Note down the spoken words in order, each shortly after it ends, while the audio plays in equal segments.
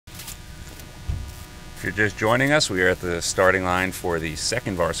If you're just joining us, we are at the starting line for the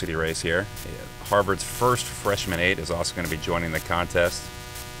second varsity race here. Harvard's first freshman 8 is also going to be joining the contest.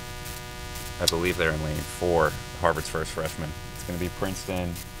 I believe they're in lane 4, Harvard's first freshman. It's going to be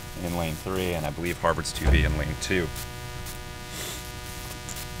Princeton in lane 3, and I believe Harvard's 2B in lane 2.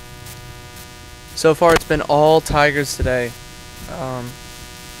 So far it's been all Tigers today.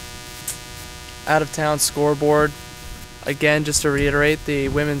 Out of town scoreboard. Again, just to reiterate, the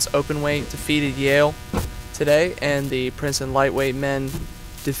women's open weight defeated Yale today, and the Princeton lightweight men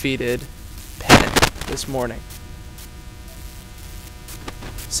defeated Penn this morning.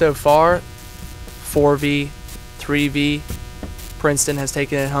 So far, 4V, 3V, Princeton has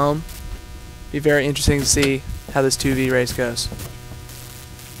taken it home. Be very interesting to see how this 2V race goes.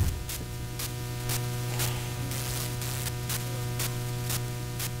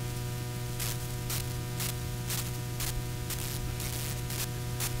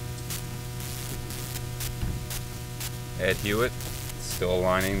 Ed Hewitt still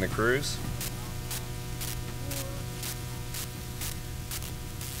aligning the crews.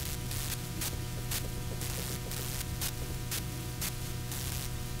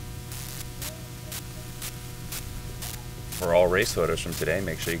 For all race photos from today,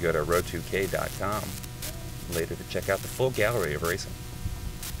 make sure you go to road2k.com later to check out the full gallery of racing.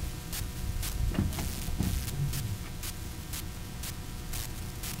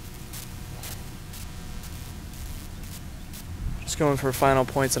 Just going for final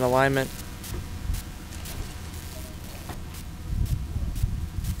points and alignment.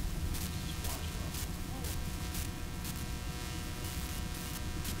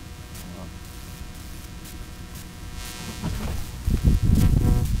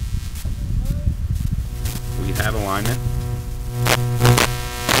 We have alignment.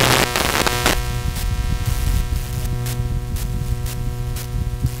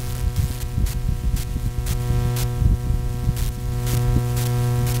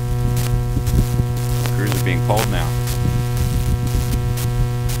 Crews are being pulled now.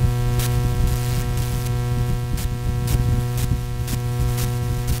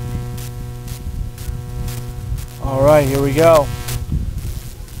 All right, here we go.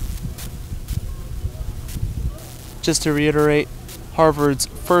 Just to reiterate, Harvard's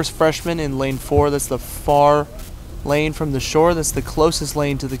first freshman in lane 4. That's the far lane from the shore. That's the closest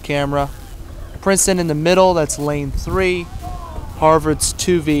lane to the camera. Princeton in the middle. That's lane 3. Harvard's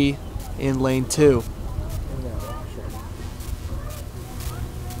 2V in lane 2.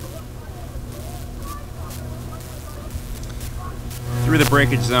 Through the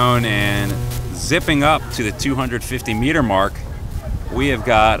breakage zone and zipping up to the 250 meter mark, we have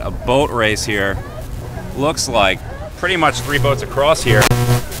got a boat race here. Looks like pretty much 3 boats across here,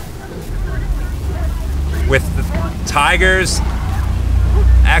 with the Tigers,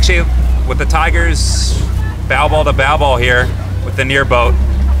 actually with the Tigers bow ball to bow ball here with the near boat.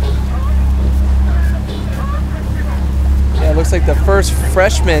 Yeah, it looks like the first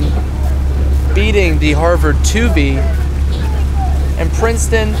freshman beating the Harvard 2V, and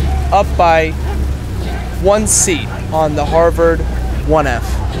Princeton up by 1 seat on the Harvard 1F.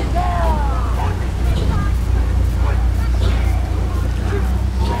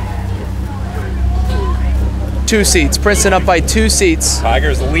 Two seats. Princeton up by 2 seats.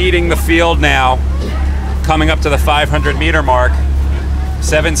 Tigers leading the field now, coming up to the 500 meter mark.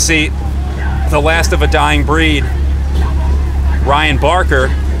 7th seat, the last of a dying breed. Ryan Barker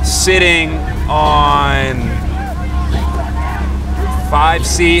sitting on 5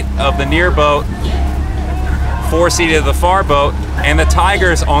 seat of the near boat, 4 seat of the far boat, and the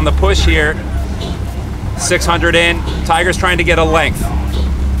Tigers on the push here. 600 in. Tigers trying to get a length.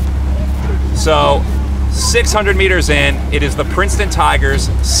 So 600 meters in, it is the Princeton Tigers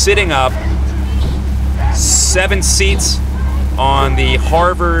sitting up 7 seats on the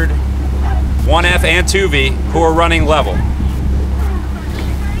Harvard 1F and 2V, who are running level.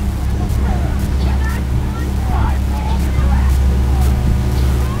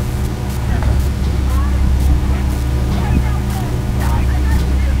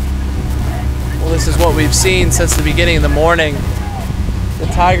 Well, this is what we've seen since the beginning of the morning. The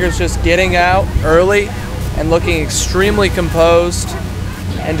Tigers just getting out early and looking extremely composed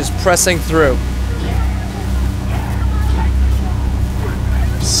and just pressing through.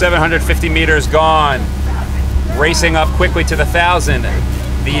 750 meters gone. Racing up quickly to the 1,000.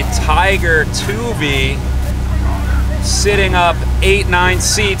 The Tiger 2V sitting up 8-9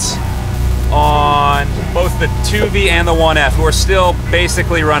 seats on both the 2V and the 1F, who are still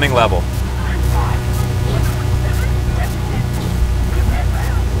basically running level.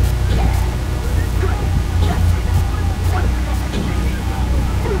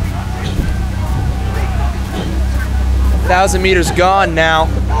 1,000 meters gone now.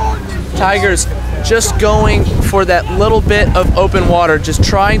 Tigers just going for that little bit of open water, just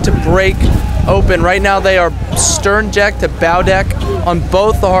trying to break open. Right now they are stern deck to bow deck on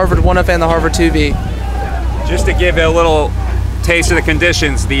both the Harvard 1F and the Harvard 2V. Just to give a little taste of the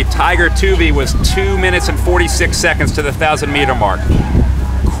conditions, the Tiger 2V was 2 minutes and 46 seconds to the 1,000 meter mark.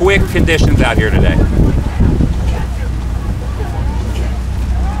 Quick conditions out here today.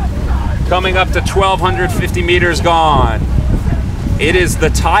 Coming up to 1,250 meters gone. It is the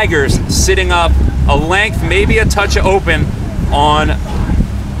Tigers sitting up a length, maybe a touch open on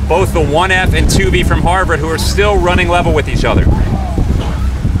both the 1F and 2V from Harvard, who are still running level with each other.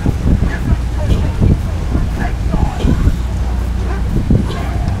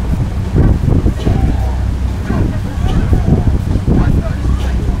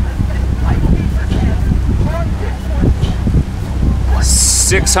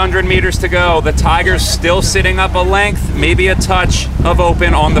 .600 meters to go. The Tigers still sitting up a length, maybe a touch of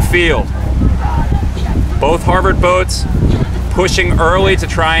open on the field. Both Harvard boats pushing early to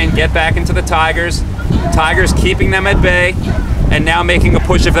try and get back into the Tigers. Tigers keeping them at bay and now making a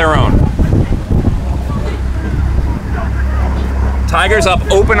push of their own. Tigers up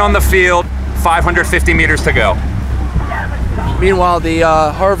open on the field, 550 meters to go. Meanwhile, the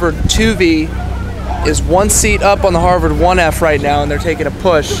Harvard 2V is 1 seat up on the Harvard 1F right now, and they're taking a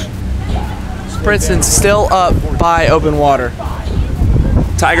push. Princeton's still up by open water.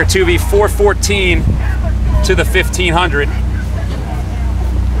 Tiger 2V 414 to the 1,500.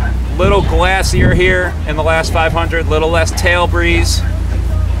 Little glacier here in the last 500, little less tail breeze.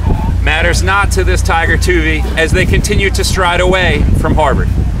 Matters not to this Tiger 2V as they continue to stride away from Harvard.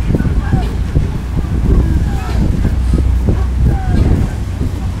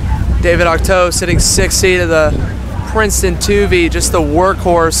 David Octeau sitting 6th seat of the Princeton 2V, just the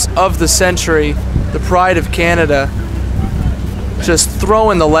workhorse of the century, the pride of Canada, just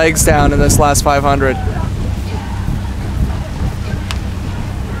throwing the legs down in this last 500.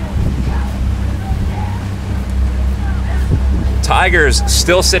 Tigers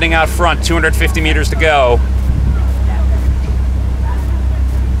still sitting out front, 250 meters to go.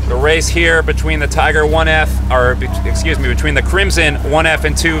 The race here between the Tiger 1F, or excuse me, between the Crimson 1F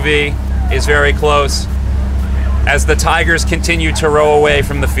and 2V is very close as the Tigers continue to row away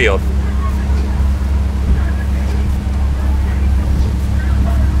from the field.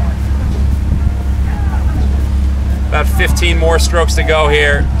 About 15 more strokes to go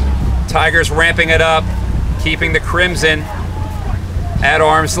here. Tigers ramping it up, keeping the Crimson at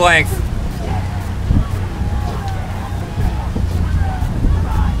arm's length.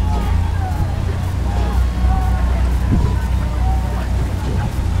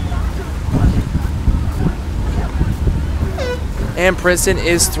 And Princeton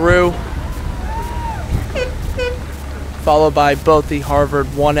is through, followed by both the Harvard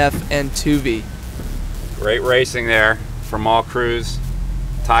 1F and 2V. Great racing there from all crews.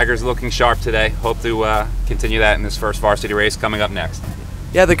 Tigers looking sharp today. Hope to continue that in this first varsity race coming up next.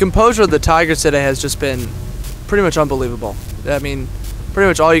 Yeah, the composure of the Tigers today has just been pretty much unbelievable. I mean, pretty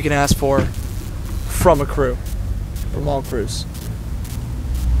much all you can ask for from a crew, from all crews.